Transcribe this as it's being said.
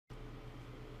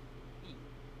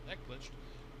glitched.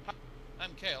 Hi,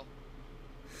 I'm Cael.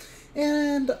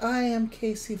 And I am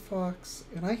Casey Fox,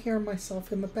 and I hear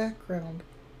myself in the background.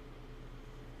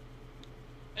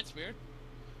 That's weird.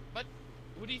 But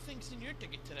what do you think's in your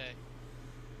ticket today?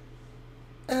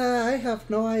 I have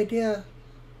no idea.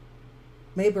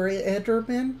 Maybe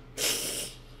Enderman?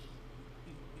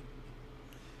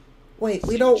 Wait, we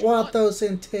See what don't you want want. those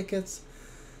in tickets.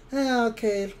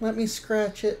 Okay, let me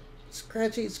scratch it.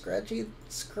 Scratchy, scratchy,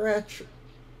 scratch.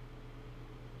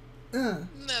 Uh,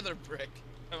 Nether brick.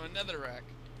 Oh, another rack.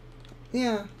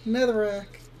 yeah, netherrack.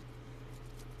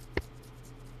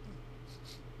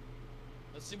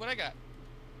 Let's see what I got.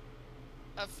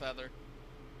 A feather.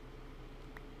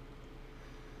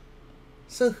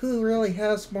 So who really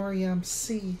has more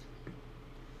EMC?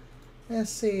 Let's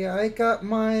see, I got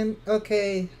mine.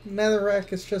 Okay,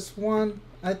 netherrack is just one.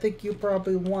 I think you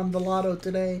probably won the lotto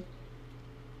today.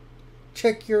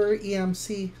 Check your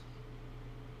EMC.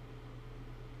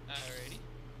 Alrighty.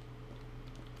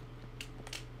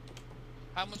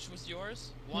 How much was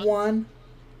yours? One? One.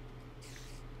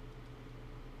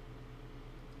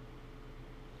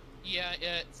 Yeah,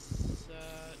 it's,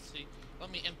 let's see.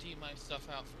 Let me empty my stuff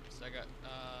out first. I got,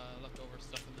 leftover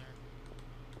stuff in there.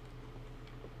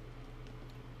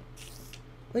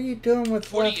 What are you doing with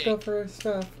 48. leftover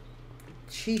stuff?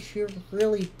 Sheesh, you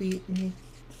really beat me.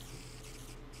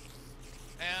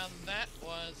 And that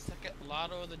was Tekkit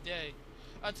Lotto of the day.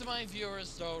 To my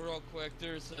viewers, though, real quick,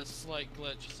 there's a slight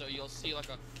glitch, so you'll see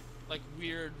like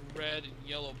weird red and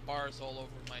yellow bars all over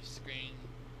my screen.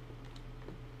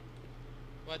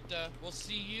 But we'll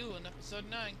see you in episode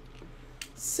 9.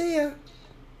 See ya.